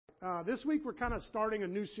This week we're kind of starting a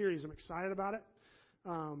new series. I'm excited about it.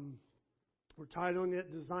 We're titling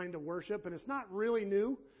it Designed to Worship, and it's not really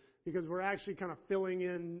new because we're actually kind of filling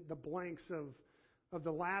in the blanks of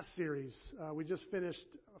the last series. We just finished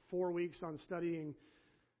 4 weeks on studying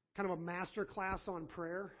kind of a master class on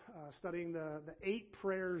prayer, studying the 8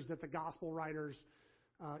 prayers that the gospel writers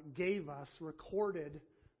gave us, recorded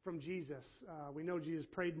from Jesus. We know Jesus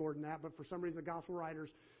prayed more than that, but for some reason the gospel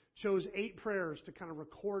writers chose 8 prayers to kind of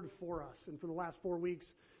record for us. And for the last 4 weeks,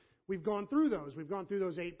 we've gone through those. We've gone through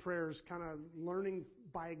those 8 prayers, kind of learning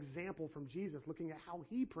by example from Jesus, looking at how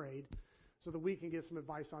he prayed so that we can get some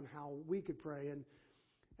advice on how we could pray.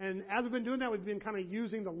 And as we've been doing that, we've been kind of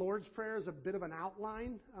using the Lord's Prayer as a bit of an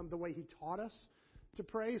outline, the way he taught us to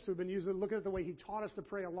pray. So we've been looking at the way he taught us to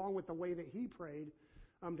pray along with the way that he prayed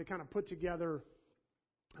to kind of put together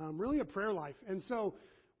really a prayer life. And so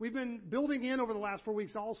we've been building in over the last 4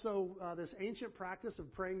 weeks also this ancient practice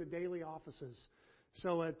of praying the daily offices.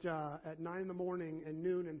 So at 9 in the morning and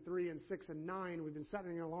noon and 3 and 6 and 9, we've been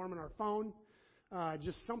setting an alarm on our phone,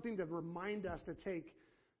 just something to remind us to take,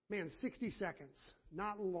 60 seconds,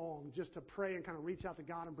 not long, just to pray and kind of reach out to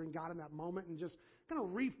God and bring God in that moment and just kind of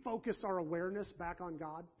refocus our awareness back on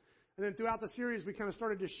God. And then throughout the series, we kind of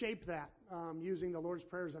started to shape that using the Lord's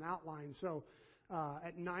Prayer as an outline. So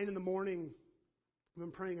at 9 in the morning, we've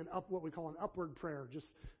been praying what we call an upward prayer, just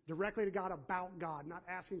directly to God about God, not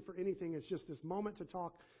asking for anything. It's just this moment to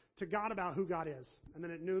talk to God about who God is. And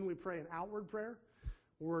then at noon, we pray an outward prayer,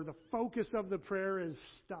 where the focus of the prayer is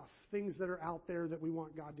stuff, things that are out there that we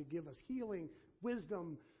want God to give us, healing,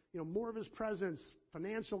 wisdom, more of his presence,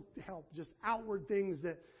 financial help, just outward things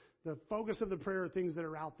that the focus of the prayer are things that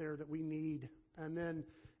are out there that we need. And then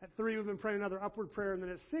at 3, we've been praying another upward prayer. And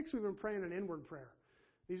then at 6, we've been praying an inward prayer.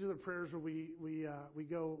 These are the prayers where we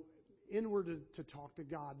go inward to talk to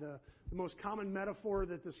God. The most common metaphor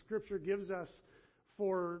that the Scripture gives us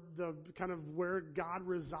for the kind of where God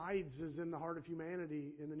resides is in the heart of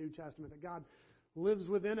humanity in the New Testament, that God lives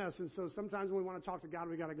within us. And so sometimes when we want to talk to God,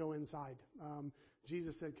 we got to go inside.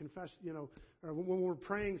 Jesus said, confess, or when we're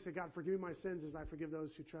praying, say, God, forgive me my sins as I forgive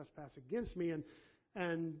those who trespass against me.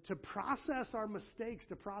 And to process our mistakes,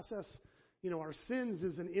 to process our sins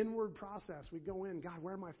is an inward process. We go in, God,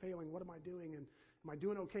 where am I failing? What am I doing? And am I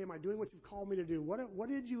doing okay? Am I doing what you've called me to do? What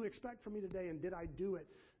did you expect from me today? And did I do it?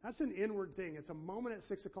 That's an inward thing. It's a moment at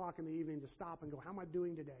 6 o'clock in the evening to stop and go, how am I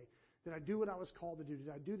doing today? Did I do what I was called to do? Did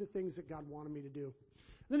I do the things that God wanted me to do?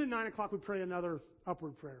 And then at 9 o'clock, we pray another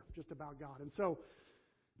upward prayer just about God. And so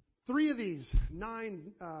 3 of these,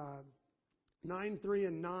 9, 3,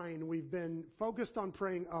 and 9, we've been focused on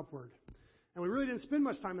praying upward. And we really didn't spend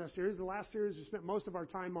much time in that series. The last series, we spent most of our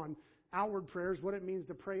time on outward prayers, what it means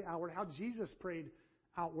to pray outward, how Jesus prayed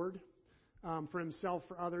outward for himself,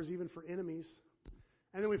 for others, even for enemies.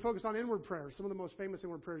 And then we focused on inward prayers. Some of the most famous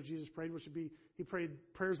inward prayers Jesus prayed, which would be, he prayed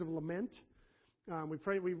prayers of lament.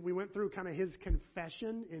 We went through kind of his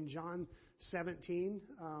confession in John 17,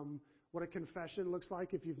 what a confession looks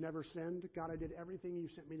like if you've never sinned. God, I did everything you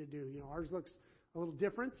sent me to do. Ours looks a little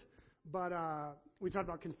different. But we talked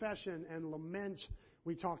about confession and lament.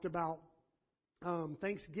 We talked about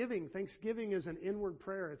thanksgiving. Thanksgiving is an inward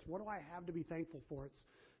prayer. It's what do I have to be thankful for? It's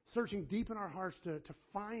searching deep in our hearts to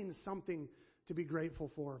find something to be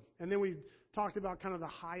grateful for. And then we talked about kind of the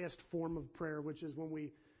highest form of prayer, which is when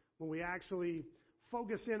we actually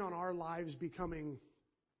focus in on our lives becoming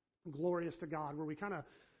glorious to God, where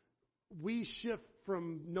we shift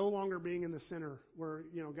from no longer being in the center, where,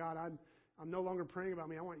 God, I'm no longer praying about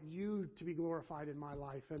me. I want you to be glorified in my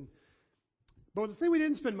life. But the thing we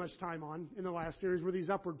didn't spend much time on in the last series were these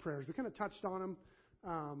upward prayers. We kind of touched on them,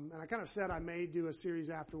 and I kind of said I may do a series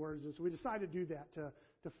afterwards. And so we decided to do that,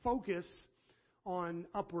 to focus on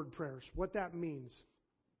upward prayers, what that means.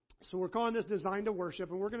 So we're calling this Designed to Worship,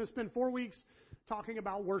 and we're going to spend 4 weeks talking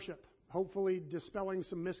about worship, hopefully dispelling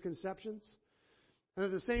some misconceptions, and at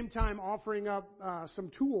the same time offering up some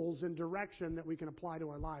tools and direction that we can apply to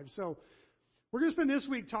our lives. So we're going to spend this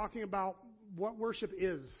week talking about what worship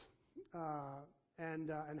is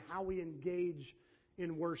and how we engage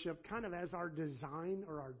in worship, kind of as our design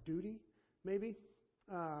or our duty, maybe.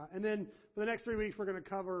 And then for the next 3 weeks, we're going to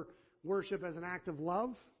cover worship as an act of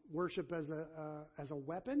love, worship as a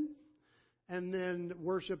weapon, and then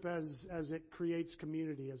worship as it creates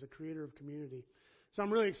community, as a creator of community. So I'm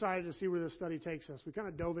really excited to see where this study takes us. We kind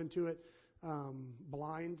of dove into it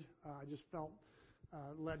blind. I just felt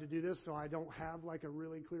led to do this, so I don't have like a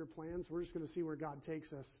really clear plan. So we're just going to see where God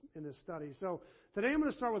takes us in this study. So today I'm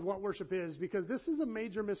going to start with what worship is, because this is a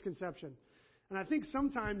major misconception. And I think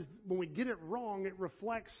sometimes when we get it wrong, it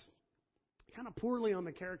reflects kind of poorly on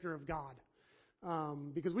the character of God.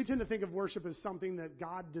 Because we tend to think of worship as something that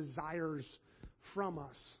God desires from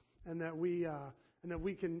us, and that we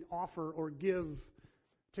can offer or give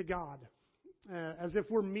to God, as if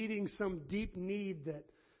we're meeting some deep need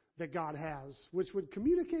that God has, which would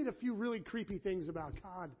communicate a few really creepy things about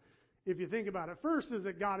God. If you think about it, first is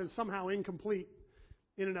that God is somehow incomplete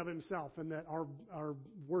in and of himself, and that our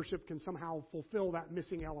worship can somehow fulfill that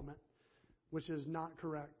missing element, which is not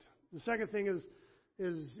correct. The second thing is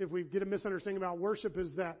if we get a misunderstanding about worship,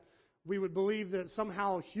 is that we would believe that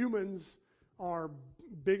somehow humans are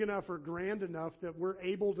big enough or grand enough that we're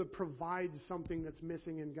able to provide something that's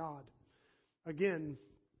missing in God. Again,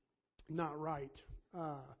 not right.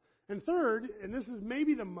 And third, and this is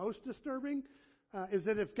maybe the most disturbing, is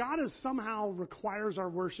that if God is somehow requires our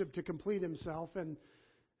worship to complete himself, and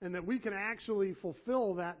that we can actually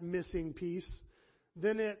fulfill that missing piece,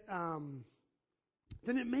 then it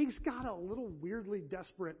makes God a little weirdly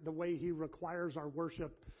desperate the way he requires our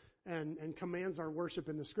worship and commands our worship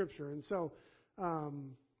in the Scripture. And so,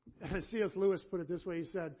 C.S. Lewis put it this way. He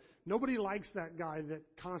said, nobody likes that guy that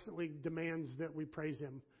constantly demands that we praise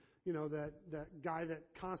him. You know, that guy that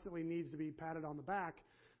constantly needs to be patted on the back.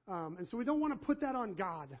 And so we don't want to put that on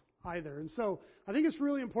God either. And so I think it's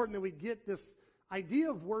really important that we get this idea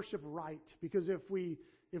of worship right, because if we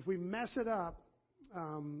mess it up,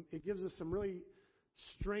 it gives us some really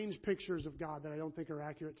strange pictures of God that I don't think are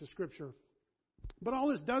accurate to Scripture. But all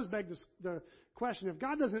this does beg the question, if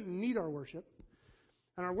God doesn't need our worship,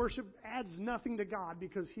 and our worship adds nothing to God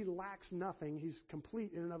because he lacks nothing, he's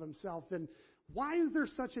complete in and of himself, then why is there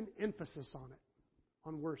such an emphasis on it,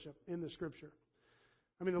 on worship in the Scripture?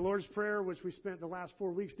 I mean, the Lord's Prayer, which we spent the last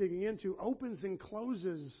 4 weeks digging into, opens and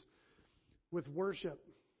closes with worship.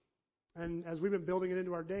 And as we've been building it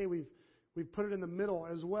into our day, we've put it in the middle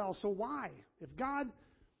as well. So why? If God,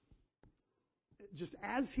 just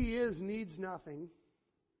as he is, needs nothing,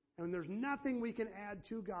 and there's nothing we can add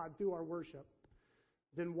to God through our worship,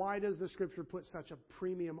 then why does the Scripture put such a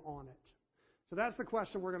premium on it? So that's the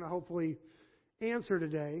question we're going to hopefully answer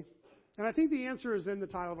today. And I think the answer is in the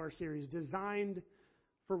title of our series, Designed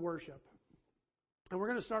for Worship. And we're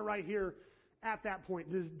going to start right here at that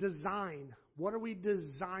point. Design. What are we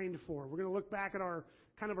designed for? We're going to look back at our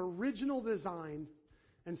kind of original design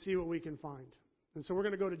and see what we can find. And so we're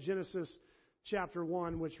going to go to Genesis chapter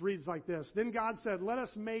 1, which reads like this. Then God said, let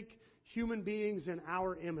us make human beings in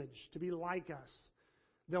our image, to be like us.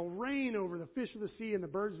 They'll reign over the fish of the sea and the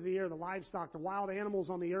birds of the air, the livestock, the wild animals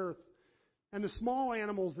on the earth, and the small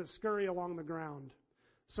animals that scurry along the ground.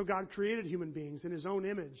 So God created human beings in his own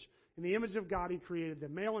image. In the image of God he created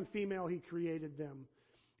them. Male and female he created them.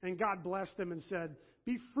 And God blessed them and said,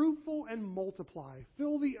 be fruitful and multiply.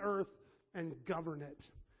 Fill the earth and govern it.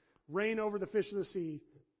 Reign over the fish of the sea,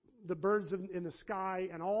 the birds in the sky,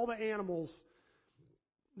 and all the animals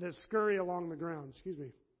that scurry along the ground.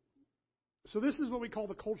 So this is what we call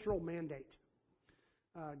the cultural mandate.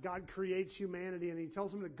 God creates humanity, and he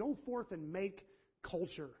tells them to go forth and make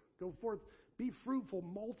culture. Go forth, be fruitful,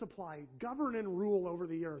 multiply, govern and rule over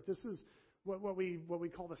the earth. This is what we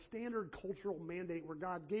call the standard cultural mandate, where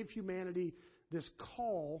God gave humanity this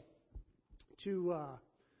call to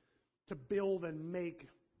build and make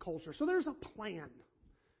culture. So there's a plan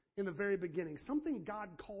in the very beginning, something God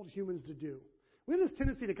called humans to do. We have this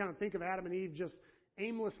tendency to kind of think of Adam and Eve just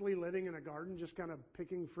aimlessly living in a garden, just kind of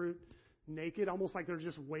picking fruit naked, almost like they're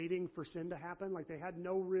just waiting for sin to happen, like they had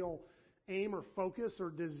no real aim or focus or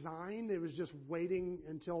design. It was just waiting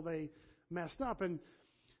until they messed up. And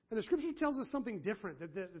the Scripture tells us something different,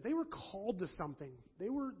 that they were called to something. They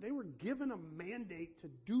were given a mandate to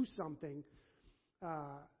do something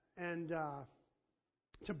and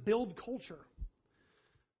to build culture.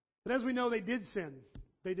 But as we know, they did sin.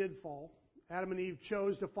 They did fall. Adam and Eve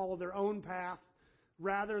chose to follow their own path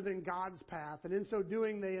rather than God's path. And in so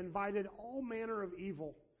doing, they invited all manner of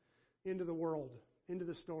evil into the world, into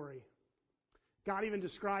the story. God even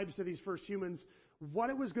describes to these first humans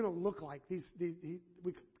what it was going to look like.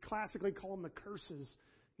 We classically call them the curses.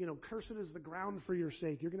 You know, cursed is the ground for your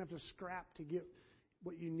sake. You're going to have to scrap to get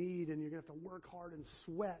what you need, and you're going to have to work hard and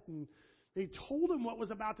sweat. And they told them what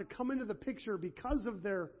was about to come into the picture because of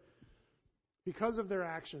their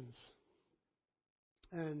actions.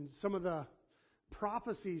 And some of the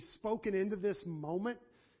prophecies spoken into this moment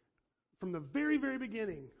from the very, very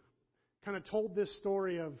beginning kind of told this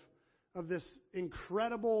story of this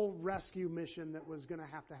incredible rescue mission that was going to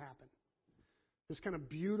happen. This kind of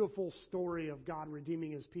beautiful story of God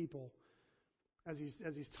redeeming his people. As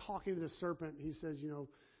he's talking to the serpent, he says,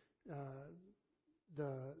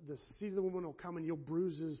 the seed of the woman will come and you'll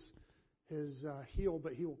bruise his heel,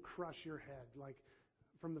 but he will crush your head. Like,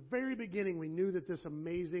 from the very beginning, we knew that this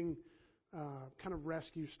amazing kind of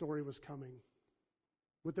rescue story was coming,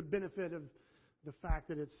 with the benefit of the fact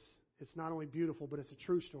that it's not only beautiful, but it's a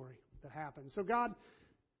true story that happened. So God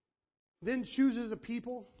then chooses a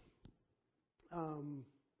people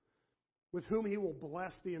with whom He will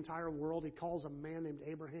bless the entire world. He calls a man named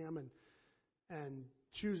Abraham and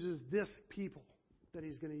chooses this people that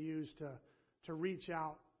He's going to use to reach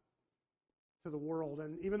out to the world.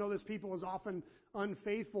 And even though this people is often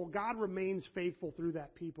unfaithful, God remains faithful through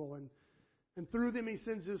that people. And through them He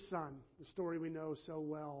sends His Son, the story we know so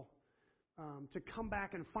well, to come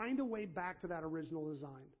back and find a way back to that original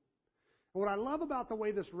design. And what I love about the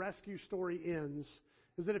way this rescue story ends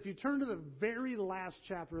is that if you turn to the very last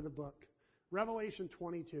chapter of the book, Revelation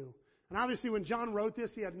 22, and obviously when John wrote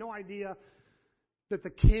this, he had no idea that the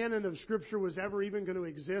canon of Scripture was ever even going to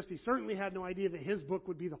exist. He certainly had no idea that his book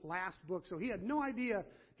would be the last book. So he had no idea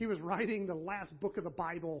he was writing the last book of the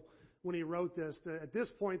Bible when he wrote this. At this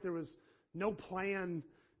point, there was no plan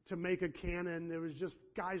to make a canon. There was just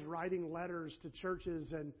guys writing letters to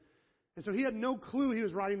churches. And so he had no clue he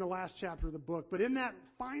was writing the last chapter of the book. But in that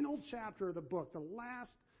final chapter of the book, the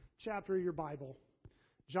last chapter of your Bible,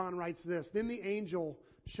 John writes this: "Then the angel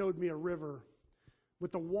showed me a river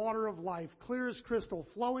with the water of life, clear as crystal,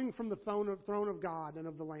 flowing from the throne of God and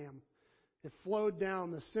of the Lamb. It flowed down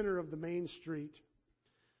the center of the main street.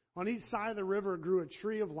 On each side of the river grew a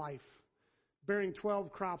tree of life, bearing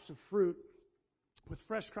 12 crops of fruit, with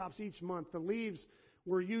fresh crops each month. The leaves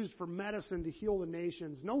were used for medicine to heal the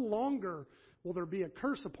nations. No longer will there be a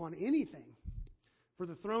curse upon anything, for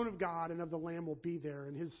the throne of God and of the Lamb will be there,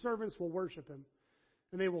 and His servants will worship Him.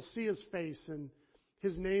 And they will see His face, and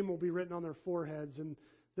His name will be written on their foreheads. And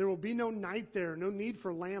there will be no night there, no need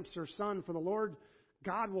for lamps or sun, for the Lord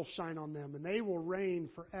God will shine on them, and they will reign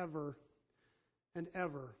forever and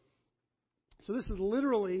ever." So this is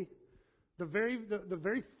literally the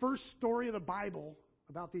very first story of the Bible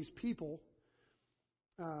about these people,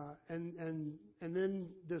 and then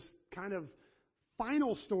this kind of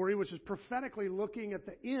final story, which is prophetically looking at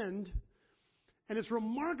the end. And it's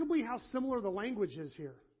remarkably how similar the language is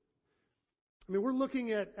here. I mean, we're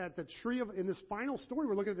looking at the tree of, in this final story,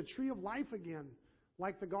 we're looking at the tree of life again,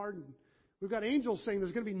 like the garden. We've got angels saying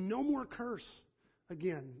there's going to be no more curse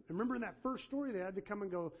again. And remember in that first story, they had to come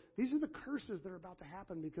and go, these are the curses that are about to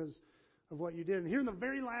happen because of what you did. And here in the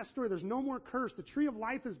very last story, there's no more curse. The tree of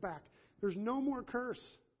life is back. There's no more curse.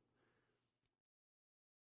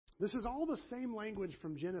 This is all the same language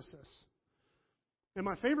from Genesis. And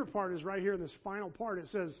my favorite part is right here in this final part. It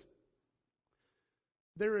says,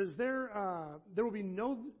 there will be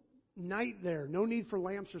no night there, no need for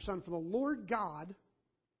lamps or sun, for the Lord God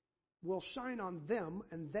will shine on them,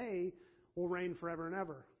 and they will reign forever and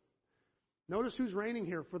ever. Notice who's reigning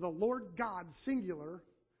here. For the Lord God, singular,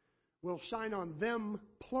 will shine on them,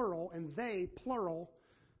 plural, and they, plural,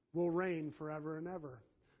 will reign forever and ever.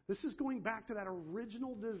 This is going back to that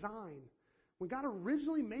original design. When God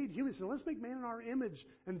originally made humans, He said, let's make man in our image,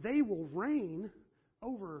 and they will reign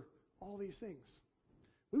over all these things.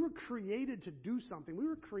 We were created to do something. We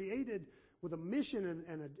were created with a mission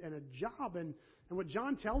and a job. And what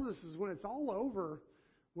John tells us is when it's all over,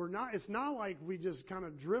 it's not like we just kind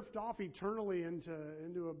of drift off eternally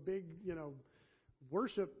into a big,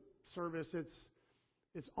 worship service.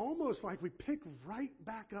 It's almost like we pick right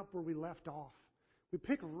back up where we left off. We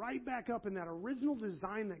pick right back up in that original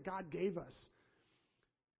design that God gave us.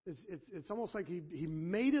 It's almost like He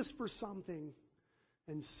made us for something,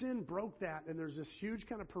 and sin broke that. And there's this huge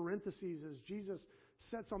kind of parentheses as Jesus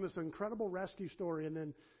sets on this incredible rescue story. And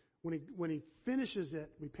then when he finishes it,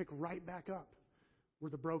 we pick right back up where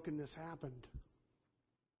the brokenness happened.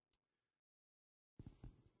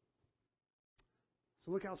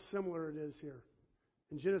 So look how similar it is here.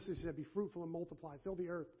 In Genesis, He said, "Be fruitful and multiply, fill the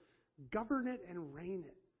earth, govern it and reign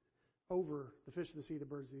it over the fish of the sea, the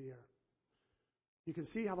birds of the air." You can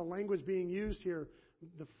see how the language being used here,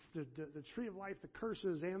 the tree of life, the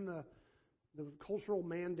curses, and the cultural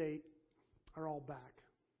mandate are all back.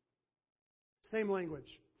 Same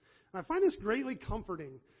language. And I find this greatly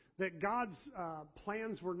comforting that God's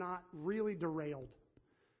plans were not really derailed.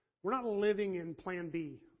 We're not living in plan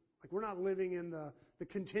B. Like we're not living in the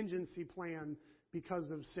contingency plan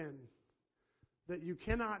because of sin. That you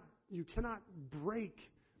cannot break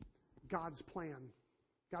God's plan.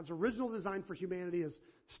 God's original design for humanity is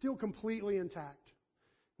still completely intact.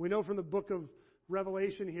 We know from the book of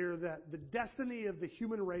Revelation here that the destiny of the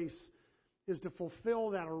human race is to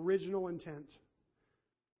fulfill that original intent.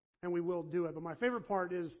 And we will do it. But my favorite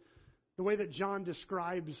part is the way that John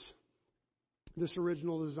describes this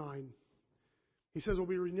original design. He says we'll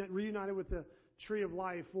be reunited with the tree of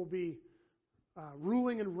life will be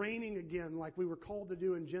ruling and reigning again like we were called to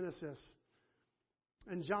do in Genesis.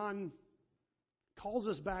 And John calls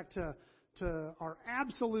us back to our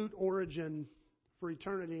absolute origin for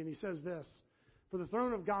eternity. And he says this, "For the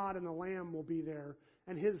throne of God and the Lamb will be there,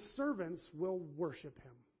 and his servants will worship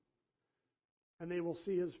him. And they will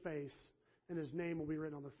see his face, and his name will be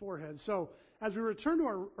written on their forehead." So as we return to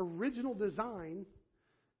our original design,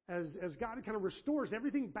 as God kind of restores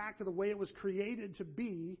everything back to the way it was created to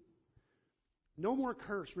be, no more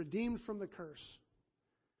curse, redeemed from the curse.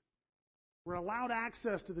 We're allowed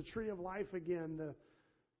access to the tree of life again.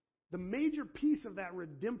 The major piece of that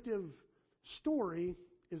redemptive story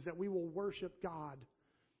is that we will worship God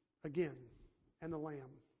again and the Lamb.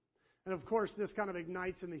 And of course, this kind of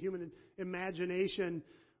ignites in the human imagination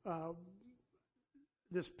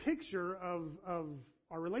this picture of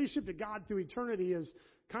our relationship to God through eternity as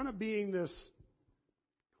kind of being this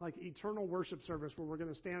like eternal worship service where we're going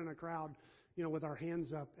to stand in a crowd, with our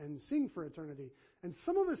hands up and sing for eternity. And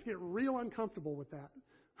some of us get real uncomfortable with that.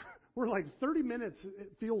 We're like 30 minutes,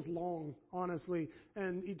 it feels long, honestly.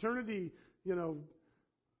 And eternity, And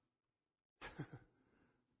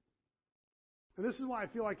this is why I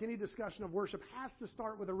feel like any discussion of worship has to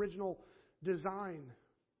start with original design.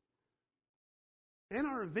 And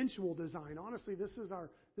our eventual design. Honestly, this is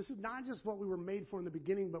not just what we were made for in the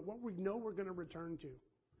beginning, but what we know we're going to return to.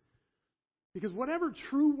 Because whatever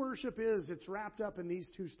true worship is, it's wrapped up in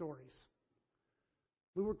these two stories.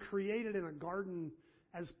 We were created in a garden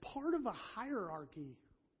as part of a hierarchy.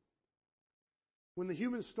 When the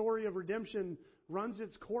human story of redemption runs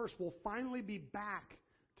its course, we'll finally be back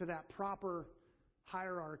to that proper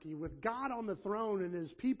hierarchy with God on the throne and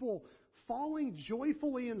his people falling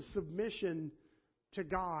joyfully in submission to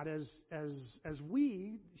God as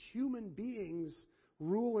we, human beings,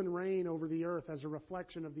 rule and reign over the earth as a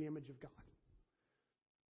reflection of the image of God.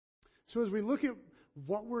 So as we look at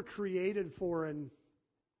what we're created for and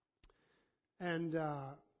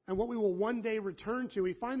what we will one day return to,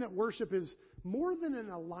 we find that worship is more than an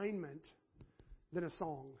alignment than a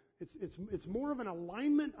song. It's more of an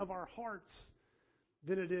alignment of our hearts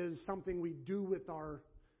than it is something we do with our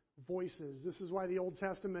voices. This is why the Old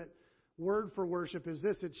Testament word for worship is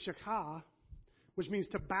this. It's shakah, which means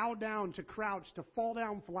to bow down, to crouch, to fall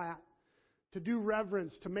down flat, to do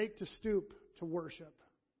reverence, to make, to stoop, to worship.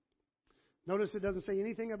 Notice it doesn't say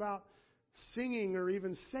anything about singing or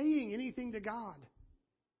even saying anything to God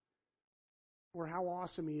or how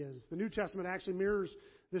awesome he is. The New Testament actually mirrors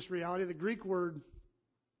this reality. The Greek word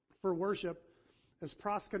for worship is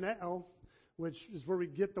proskuneo, which is where we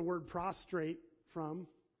get the word prostrate from.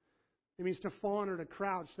 It means to fawn or to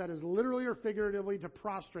crouch. That is literally or figuratively to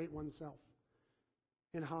prostrate oneself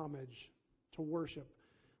in homage, to worship.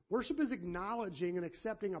 Worship is acknowledging and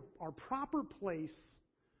accepting our proper place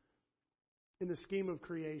in the scheme of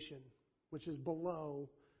creation, which is below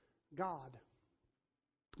God.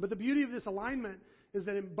 But the beauty of this alignment is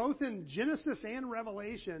that both in Genesis and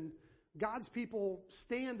Revelation, God's people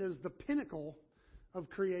stand as the pinnacle of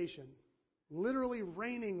creation, literally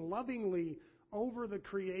reigning lovingly over the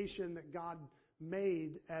creation that God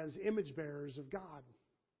made as image bearers of God.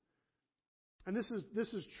 And this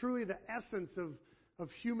is truly the essence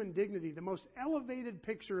of human dignity. The most elevated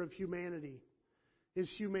picture of humanity is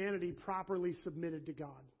humanity properly submitted to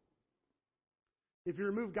God. If you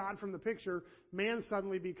remove God from the picture, man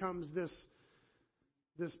suddenly becomes this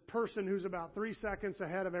person who's about 3 seconds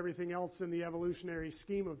ahead of everything else in the evolutionary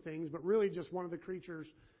scheme of things, but really just one of the creatures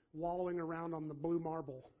wallowing around on the blue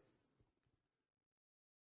marble.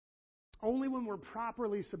 Only when we're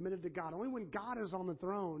properly submitted to God, only when God is on the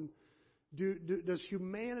throne, does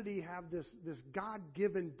humanity have this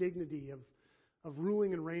God-given dignity of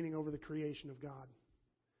ruling and reigning over the creation of God.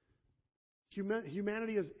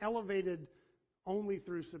 Humanity is elevated only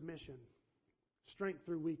through submission, strength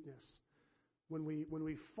through weakness. When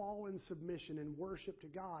we fall in submission and worship to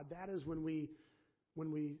God, that is when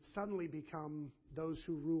we suddenly become those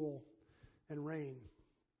who rule and reign.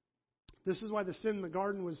 This is why the sin in the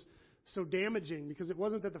garden was so damaging, because it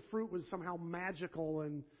wasn't that the fruit was somehow magical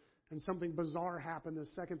and something bizarre happened the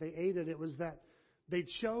second they ate it. It was that they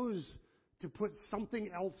chose to put something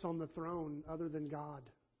else on the throne other than God.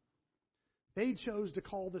 They chose to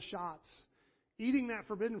call the shots. Eating that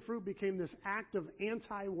forbidden fruit became this act of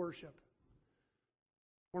anti-worship.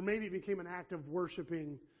 Or maybe it became an act of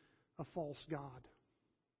worshiping a false god,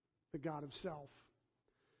 the god of self.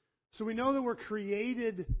 So we know that we're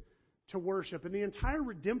created to worship. And the entire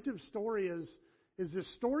redemptive story is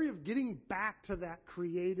this story of getting back to that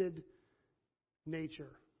created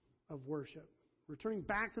nature of worship. returning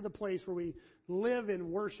back to the place where we live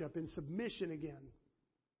in worship, in submission again.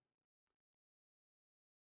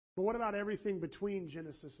 But what about everything between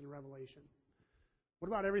Genesis and Revelation? What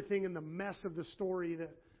about everything in the mess of the story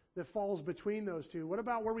that falls between those two? What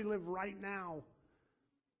about where we live right now?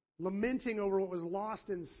 Lamenting over what was lost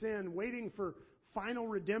in sin, waiting for final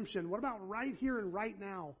redemption. What about right here and right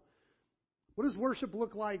now? What does worship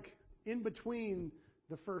look like in between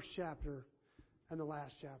the first chapter and the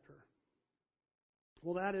last chapter?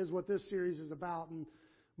 Well, that is what this series is about. And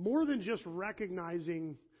more than just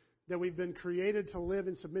recognizing that we've been created to live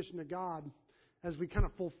in submission to God as we kind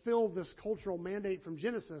of fulfill this cultural mandate from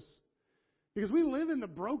Genesis, because we live in the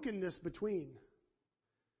brokenness between.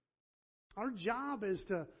 Our job is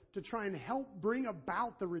to try and help bring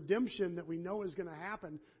about the redemption that we know is going to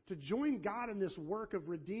happen, to join God in this work of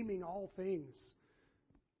redeeming all things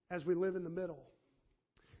as we live in the middle.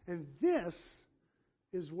 And this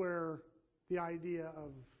is where the idea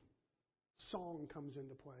of song comes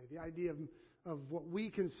into play. The idea of what we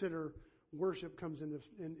consider worship comes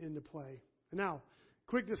into play. And now,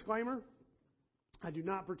 quick disclaimer, I do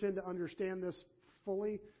not pretend to understand this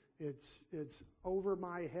fully. It's over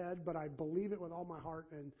my head, but I believe it with all my heart.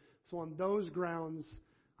 And so on those grounds,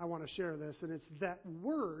 I want to share this. And it's that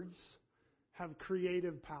words have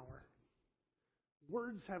creative power.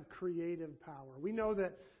 Words have creative power. We know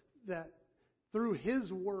that through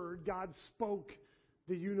His Word, God spoke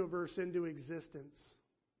the universe into existence.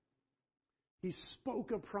 He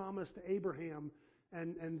spoke a promise to Abraham,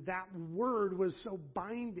 and that word was so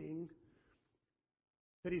binding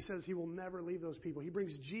that He says He will never leave those people. He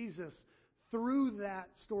brings Jesus through that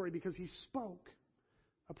story because He spoke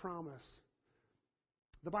a promise.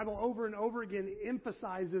 The Bible over and over again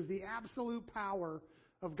emphasizes the absolute power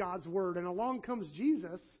of God's Word. And along comes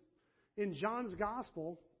Jesus in John's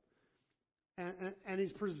Gospel, and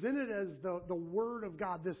He's presented as the Word of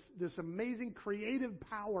God, this amazing creative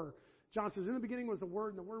power. John says, in the beginning was the Word,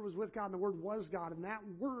 and the Word was with God, and the Word was God, and that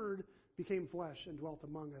Word became flesh and dwelt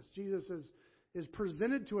among us. Jesus is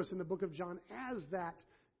presented to us in the book of John as that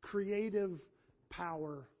creative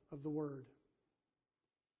power of the Word.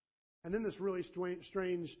 And then this really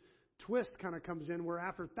strange twist kind of comes in, where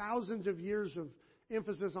after thousands of years of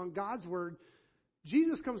emphasis on God's Word,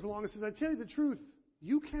 Jesus comes along and says, I tell you the truth,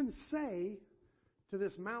 you can say to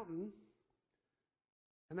this mountain,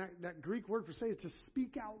 and that Greek word for say is to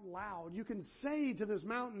speak out loud. You can say to this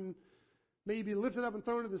mountain, may you be lifted up and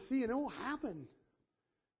thrown into the sea, and it will happen.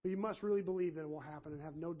 But you must really believe that it will happen and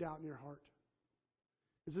have no doubt in your heart.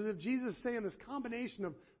 It's as if Jesus is saying this combination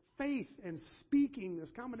of faith and speaking,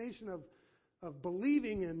 this combination of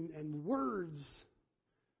believing and words,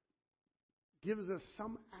 gives us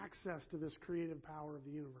some access to this creative power of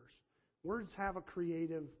the universe. Words have a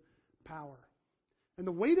creative power. And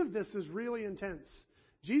the weight of this is really intense.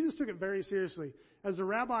 Jesus took it very seriously. As the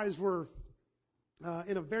rabbis were,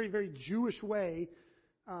 in a very, very Jewish way,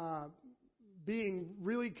 being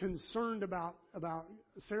really concerned about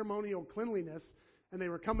ceremonial cleanliness, and they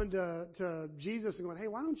were coming to Jesus and going, hey,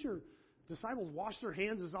 why don't your disciples wash their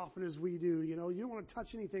hands as often as we do? You know, you don't want to touch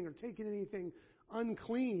anything or take in anything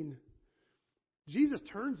unclean. Jesus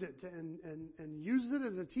turns it and uses it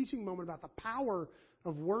as a teaching moment about the power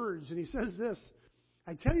of words. And He says this,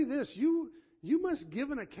 I tell you this, you must give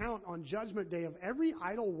an account on Judgment Day of every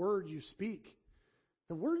idle word you speak.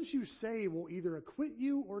 The words you say will either acquit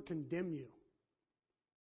you or condemn you.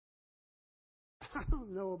 I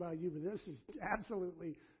don't know about you, but this is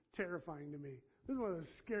absolutely terrifying to me. This is one of the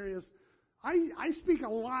scariest. I speak a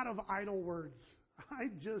lot of idle words. I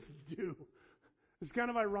just do. It's kind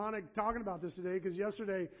of ironic talking about this today, because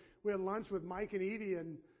yesterday we had lunch with Mike and Edie,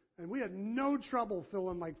 and we had no trouble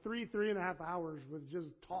filling like 3.5 hours with just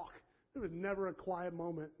talk. There was never a quiet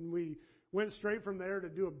moment. And we went straight from there to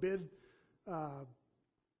do a bid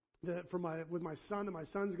with my son that my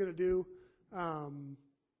son's going to do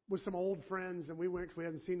with some old friends. And we went because we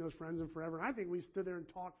hadn't seen those friends in forever. And I think we stood there and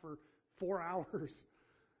talked for 4 hours.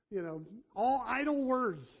 You know, all idle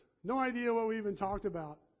words. No idea what we even talked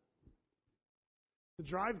about. The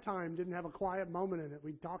drive time didn't have a quiet moment in it.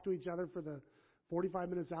 We talked to each other for the 45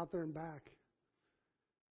 minutes out there and back.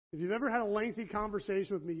 If you've ever had a lengthy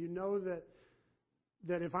conversation with me, you know that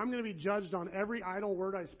if I'm going to be judged on every idle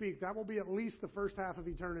word I speak, that will be at least the first half of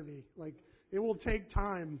eternity. Like, it will take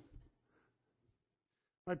time.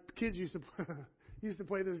 My kids used to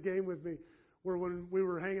play this game with me, where when we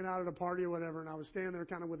were hanging out at a party or whatever, and I was standing there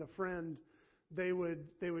kind of with a friend, they would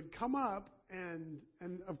come up, and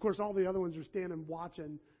of course all the other ones are standing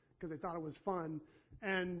watching because they thought it was fun.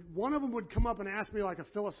 And one of them would come up and ask me like a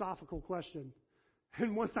philosophical question.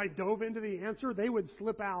 And once I dove into the answer, they would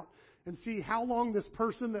slip out and see how long this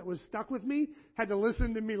person that was stuck with me had to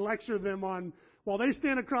listen to me lecture them on, while they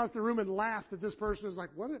stand across the room and laugh that this person is like,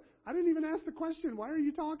 what? I didn't even ask the question. Why are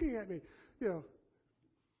you talking at me? You know,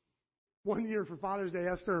 one year for Father's Day,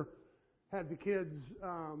 Esther had the kids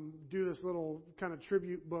do this little kind of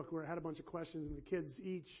tribute book where it had a bunch of questions, and the kids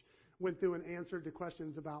each went through and answered the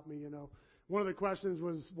questions about me. You know, one of the questions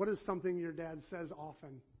was, what is something your dad says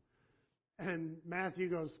often? And Matthew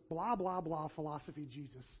goes, blah, blah, blah, philosophy,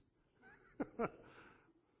 Jesus.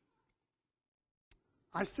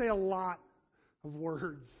 I say a lot of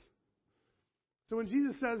words. So when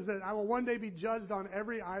Jesus says that I will one day be judged on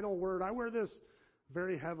every idle word, I wear this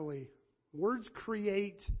very heavily. Words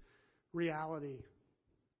create reality.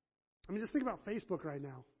 I mean, just think about Facebook right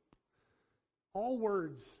now. All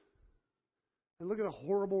words. And look at the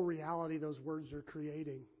horrible reality those words are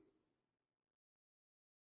creating.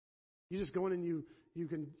 You just go in and you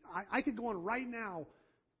can, I could go on right now,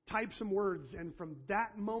 type some words, and from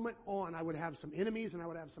that moment on, I would have some enemies and I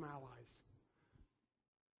would have some allies.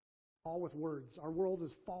 All with words. Our world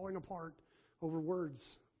is falling apart over words.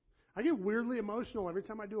 I get weirdly emotional every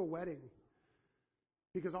time I do a wedding.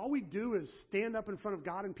 Because all we do is stand up in front of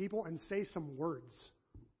God and people and say some words.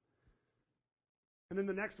 And then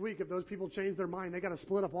the next week, if those people change their mind, they got to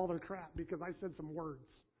split up all their crap because I said some words.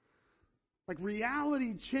 Like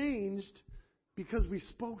reality changed because we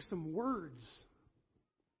spoke some words.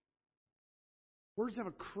 Words have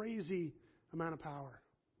a crazy amount of power.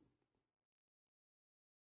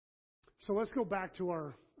 So let's go back to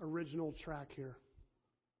our original track here.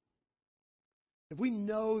 If we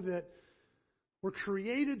know that we're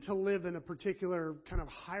created to live in a particular kind of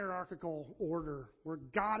hierarchical order where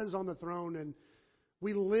God is on the throne and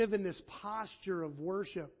we live in this posture of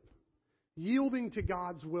worship, yielding to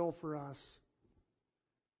God's will for us.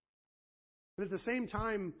 But at the same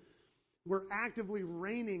time, we're actively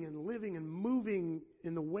reigning and living and moving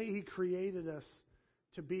in the way He created us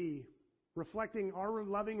to be, reflecting our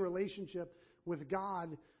loving relationship with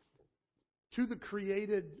God to the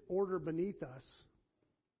created order beneath us.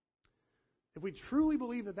 If we truly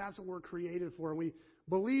believe that that's what we're created for, and we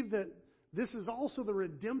believe that this is also the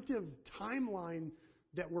redemptive timeline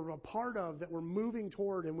that we're a part of, that we're moving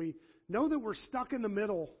toward, and we know that we're stuck in the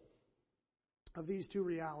middle of these two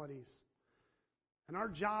realities, and our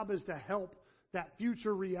job is to help that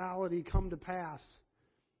future reality come to pass,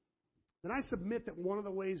 then I submit that one of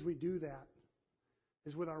the ways we do that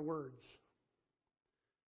is with our words.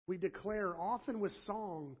 We declare, often with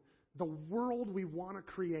song, the world we want to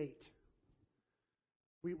create.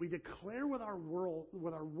 We declare with our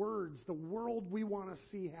words, the world we want to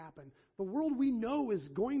see happen. The world we know is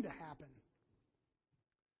going to happen.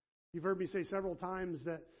 You've heard me say several times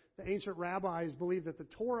that the ancient rabbis believed that the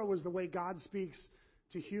Torah was the way God speaks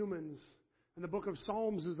to humans, and the book of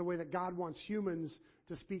Psalms is the way that God wants humans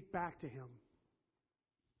to speak back to Him.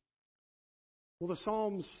 Well, the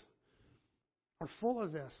Psalms are full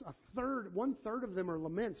of this. 1/3 of them are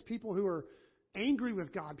laments. People who are angry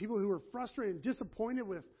with God, people who are frustrated and disappointed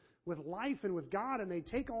with life and with God, and they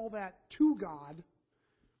take all that to God.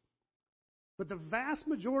 But the vast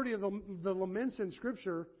majority of the laments in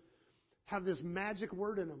Scripture have this magic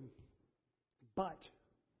word in them. But.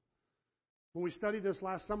 When we studied this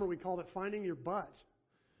last summer, we called it Finding Your But,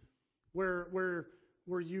 where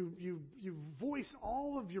you voice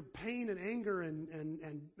all of your pain and anger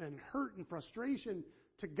and hurt and frustration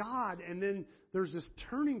to God, and then there's this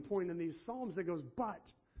turning point in these Psalms that goes, but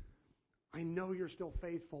I know you're still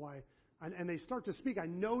faithful. And they start to speak, I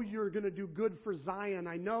know you're going to do good for Zion.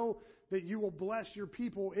 I know that you will bless your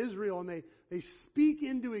people, Israel. And they speak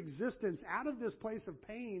into existence out of this place of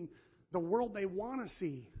pain, the world they want to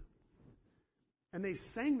see. And they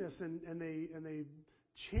sang this and they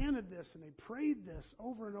chanted this and they prayed this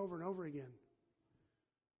over and over and over again.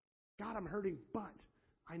 God, I'm hurting, but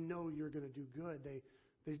I know you're going to do good.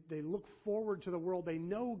 They look forward to the world. They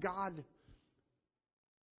know God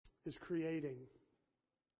is creating.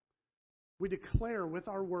 We declare with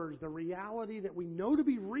our words the reality that we know to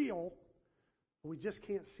be real, but we just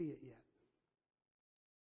can't see it yet.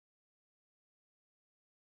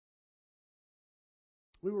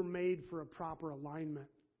 We were made for a proper alignment.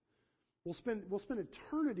 We'll spend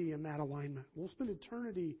eternity in that alignment. We'll spend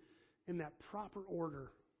eternity in that proper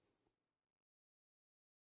order.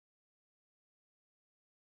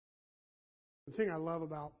 The thing I love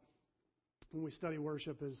about when we study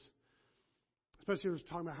worship is, especially when we're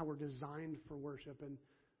talking about how we're designed for worship and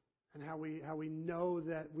how we know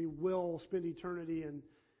that we will spend eternity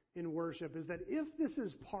in worship, is that if this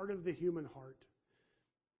is part of the human heart,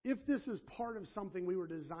 if this is part of something we were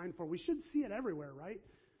designed for, we should see it everywhere, right?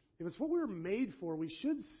 If it's what we were made for, we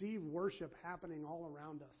should see worship happening all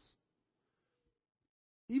around us.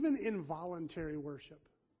 Even involuntary worship.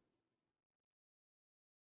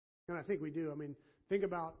 And I think we do. I mean, think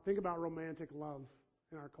about romantic love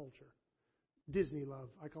in our culture. Disney love.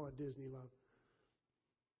 I call it Disney love.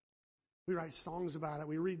 We write songs about it.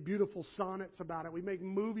 We read beautiful sonnets about it. We make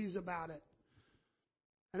movies about it.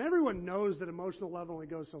 And everyone knows that emotional love only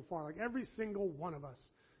goes so far. Like every single one of us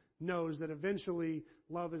knows that eventually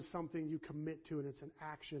love is something you commit to, and it's an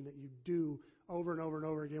action that you do over and over and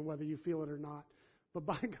over again, whether you feel it or not. But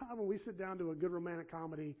by God, when we sit down to a good romantic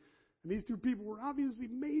comedy, and these two people were obviously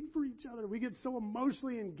made for each other, we get so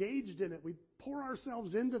emotionally engaged in it. We pour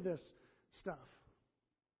ourselves into this stuff.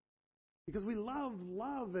 Because we love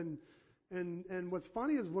love. And what's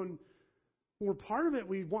funny is when we're part of it,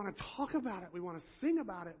 we want to talk about it. We want to sing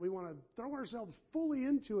about it. We want to throw ourselves fully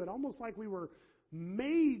into it, almost like we were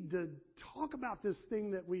made to talk about this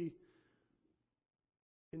thing that we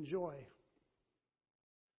enjoy.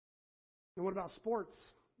 And what about sports?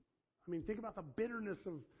 I mean, think about the bitterness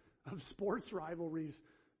of sports rivalries.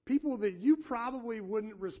 People that you probably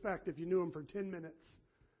wouldn't respect if you knew them for 10 minutes.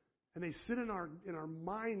 And they sit in our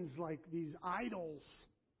minds like these idols.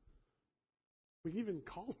 We can even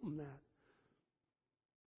call them that.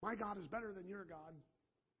 My God is better than your God.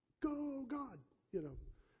 Go, God. You know,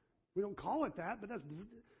 we don't call it that, but that's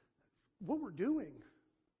what we're doing.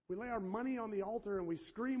 We lay our money on the altar and we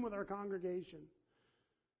scream with our congregation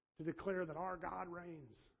to declare that our God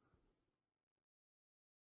reigns.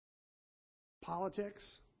 Politics.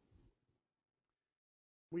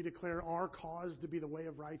 We declare our cause to be the way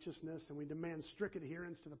of righteousness, and we demand strict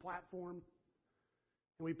adherence to the platform.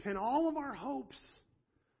 And we pin all of our hopes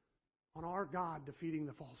on our God defeating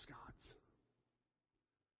the false gods.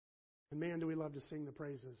 And man, do we love to sing the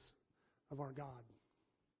praises of our God.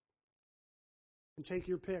 And take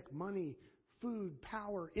your pick: money, food,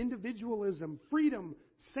 power, individualism, freedom,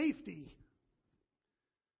 safety.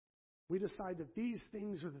 We decide that these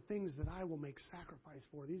things are the things that I will make sacrifice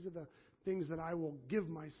for. These are the things that I will give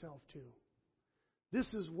myself to.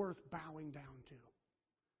 This is worth bowing down to.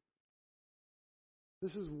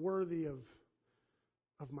 This is worthy of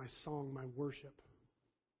my song, my worship.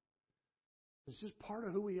 It's just part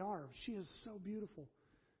of who we are. She is so beautiful.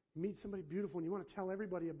 You meet somebody beautiful and you want to tell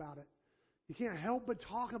everybody about it. You can't help but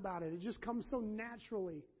talk about it. It just comes so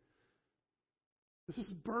naturally. This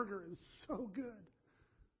burger is so good.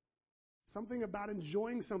 Something about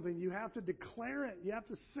enjoying something, you have to declare it. You have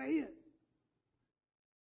to say it.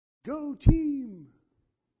 Go team.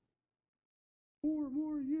 4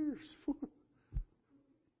 more years.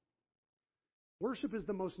 Worship is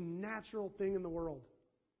the most natural thing in the world.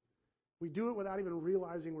 We do it without even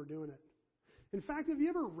realizing we're doing it. In fact, have you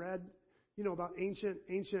ever read, about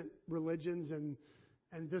ancient religions and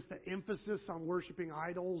just the emphasis on worshiping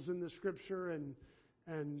idols in the Scripture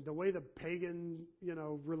and the way the pagan,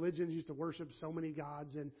 religions used to worship so many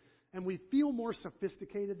gods, and we feel more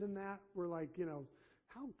sophisticated than that. We're like,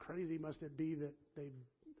 how crazy must it be that they?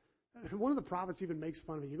 One of the prophets even makes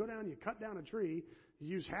fun of it. You go down, you cut down a tree, you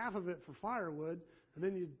use half of it for firewood, and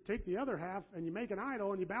then you take the other half and you make an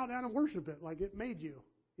idol and you bow down and worship it like it made you,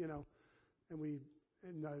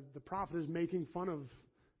 And the prophet is making fun of,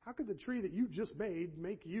 how could the tree that you just made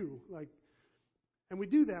make you? And we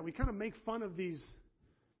do that. We kind of make fun of these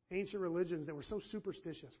ancient religions that were so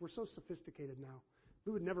superstitious. We're so sophisticated now.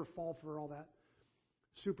 We would never fall for all that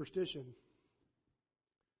superstition.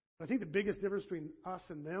 But I think the biggest difference between us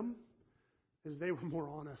and them is they were more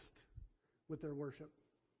honest with their worship.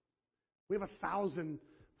 We have 1,000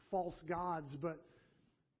 false gods, but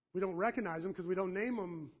we don't recognize them because we don't name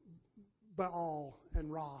them Baal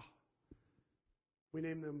and Ra. We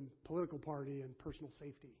name them political party and personal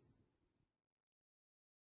safety.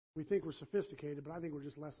 We think we're sophisticated, but I think we're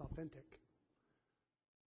just less authentic.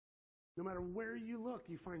 No matter where you look,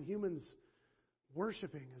 you find humans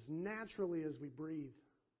worshiping as naturally as we breathe.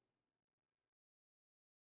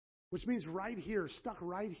 Which means right here, stuck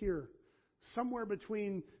right here, somewhere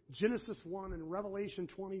between Genesis 1 and Revelation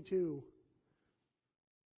 22,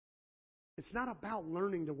 it's not about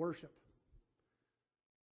learning to worship.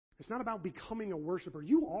 It's not about becoming a worshiper.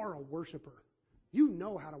 You are a worshiper. You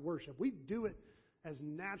know how to worship. We do it as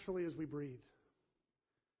naturally as we breathe.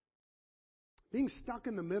 Being stuck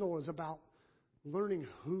in the middle is about learning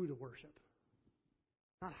who to worship,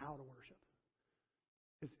 not how to worship.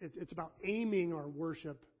 It's about aiming our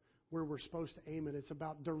worship where we're supposed to aim it. It's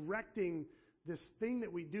about directing this thing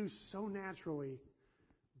that we do so naturally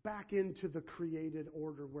back into the created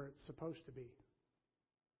order where it's supposed to be.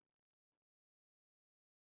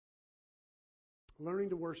 learning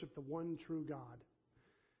to worship the one true God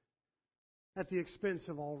at the expense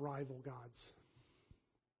of all rival gods.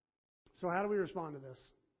 So how do we respond to this?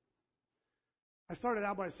 I started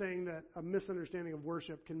out by saying that a misunderstanding of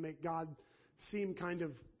worship can make God seem kind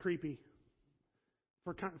of creepy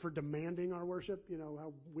for demanding our worship. You know,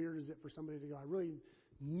 how weird is it for somebody to go, I really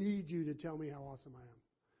need you to tell me how awesome I am.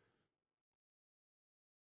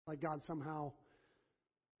 Like God somehow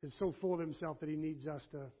is so full of himself that he needs us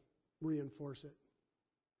to reinforce it.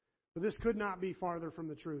 But this could not be farther from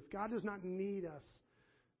the truth. God does not need us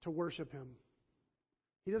to worship him.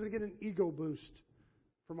 He doesn't get an ego boost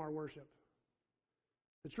from our worship.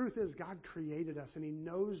 The truth is, God created us, and he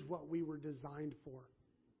knows what we were designed for.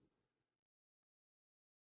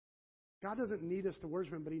 God doesn't need us to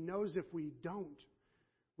worship him, but he knows if we don't,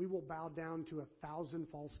 we will bow down to 1,000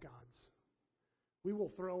 false gods. We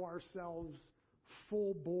will throw ourselves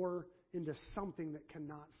full bore into something that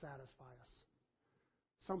cannot satisfy us.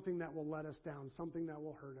 Something that will let us down, something that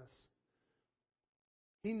will hurt us.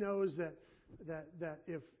 He knows that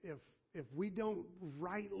if we don't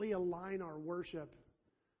rightly align our worship,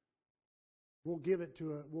 we'll give it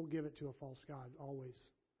to a false god always.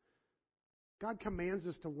 God commands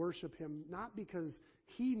us to worship him not because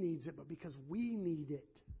he needs it, but because we need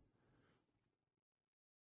it.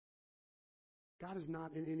 God is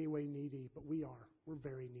not in any way needy, but we are. We're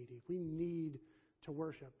very needy. We need to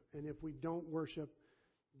worship. And if we don't worship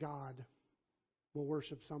God, we'll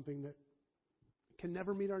worship something that can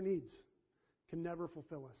never meet our needs, can never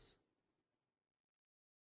fulfill us.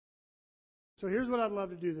 So here's what I'd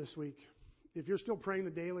love to do this week. If you're still praying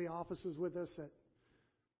the daily offices with us at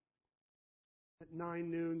 9,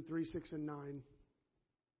 noon, 3, 6, and 9,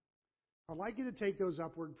 I'd like you to take those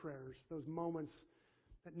upward prayers, those moments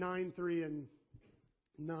at 9, 3, and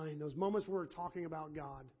 9, those moments where we're talking about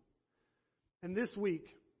God. And this week,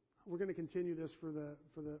 we're going to continue this for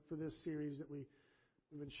this series that we've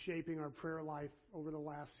been shaping our prayer life over the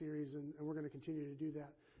last series, and we're going to continue to do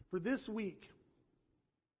that. For this week,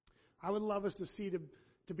 I would love us to see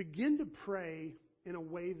to begin to pray in a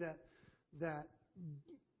way that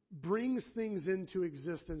brings things into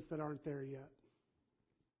existence that aren't there yet.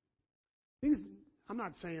 Things, I'm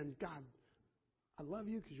not saying, God, I love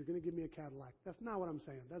you because you're going to give me a Cadillac. That's not what I'm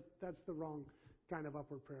saying. That's the wrong kind of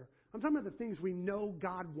upward prayer. I'm talking about the things we know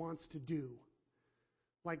God wants to do.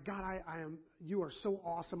 Like, God, you are so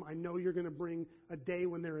awesome. I know you're going to bring a day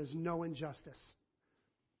when there is no injustice.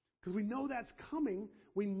 Because we know that's coming.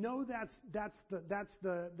 We know that's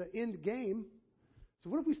the end game. So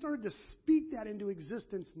what if we started to speak that into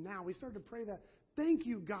existence now? We started to pray that. Thank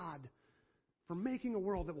you, God, for making a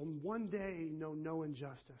world that will one day know no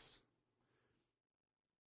injustice.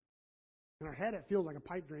 In our head, it feels like a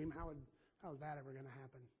pipe dream. How is that ever going to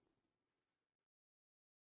happen?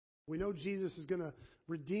 We know Jesus is going to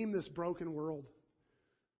redeem this broken world,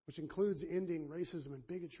 which includes ending racism and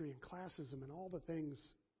bigotry and classism and all the things.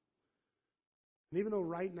 And even though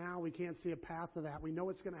right now we can't see a path to that, we know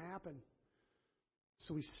it's going to happen.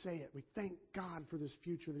 So we say it. We thank God for this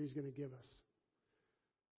future that he's going to give us.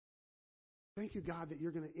 Thank you, God, that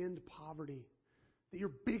you're going to end poverty, that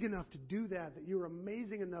you're big enough to do that you're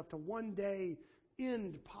amazing enough to one day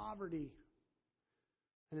end poverty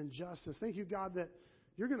and injustice. Thank you, God, that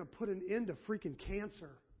you're going to put an end to freaking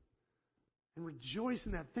cancer and rejoice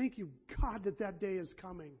in that. Thank you, God, that day is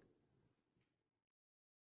coming.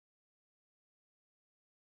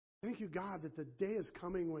 Thank you, God, that the day is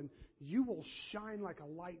coming when you will shine like a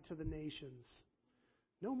light to the nations.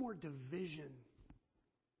 No more division.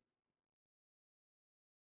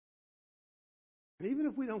 And even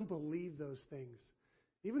if we don't believe those things,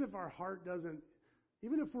 even if our heart doesn't,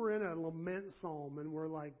 even if we're in a lament psalm and we're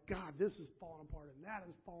like, God, this is falling apart and that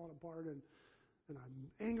is falling apart and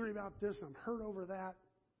I'm angry about this and I'm hurt over that,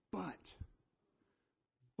 but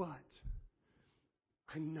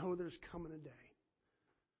I know there's coming a day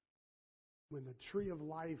when the tree of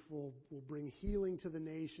life will bring healing to the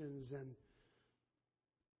nations, and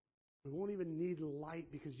we won't even need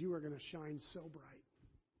light because you are going to shine so bright.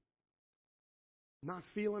 I'm not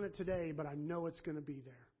feeling it today, but I know it's going to be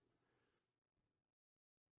there.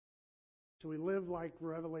 So we live like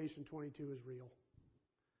Revelation 22 is real.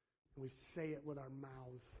 And we say it with our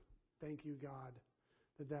mouths. Thank you, God,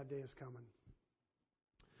 that day is coming.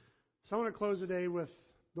 So I want to close today with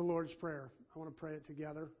the Lord's Prayer. I want to pray it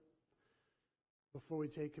together before we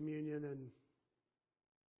take communion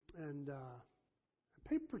and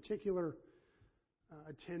pay particular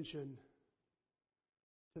attention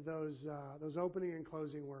to those opening and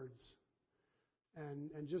closing words,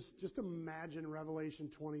 and just imagine Revelation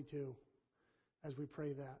 22 as we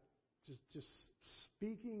pray that. just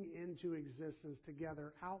speaking into existence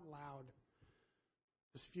together out loud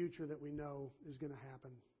this future that we know is going to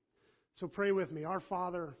happen. So pray with me. Our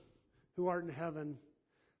Father, who art in heaven,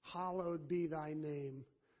 hallowed be thy name.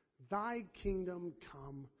 Thy kingdom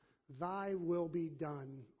come, thy will be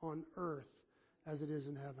done on earth as it is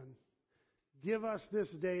in heaven. Give us this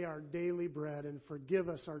day our daily bread, and forgive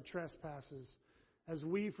us our trespasses as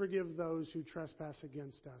we forgive those who trespass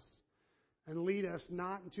against us. And lead us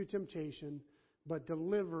not into temptation, but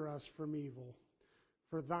deliver us from evil.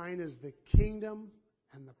 For thine is the kingdom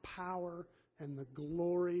and the power and the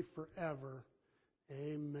glory forever.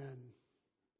 Amen.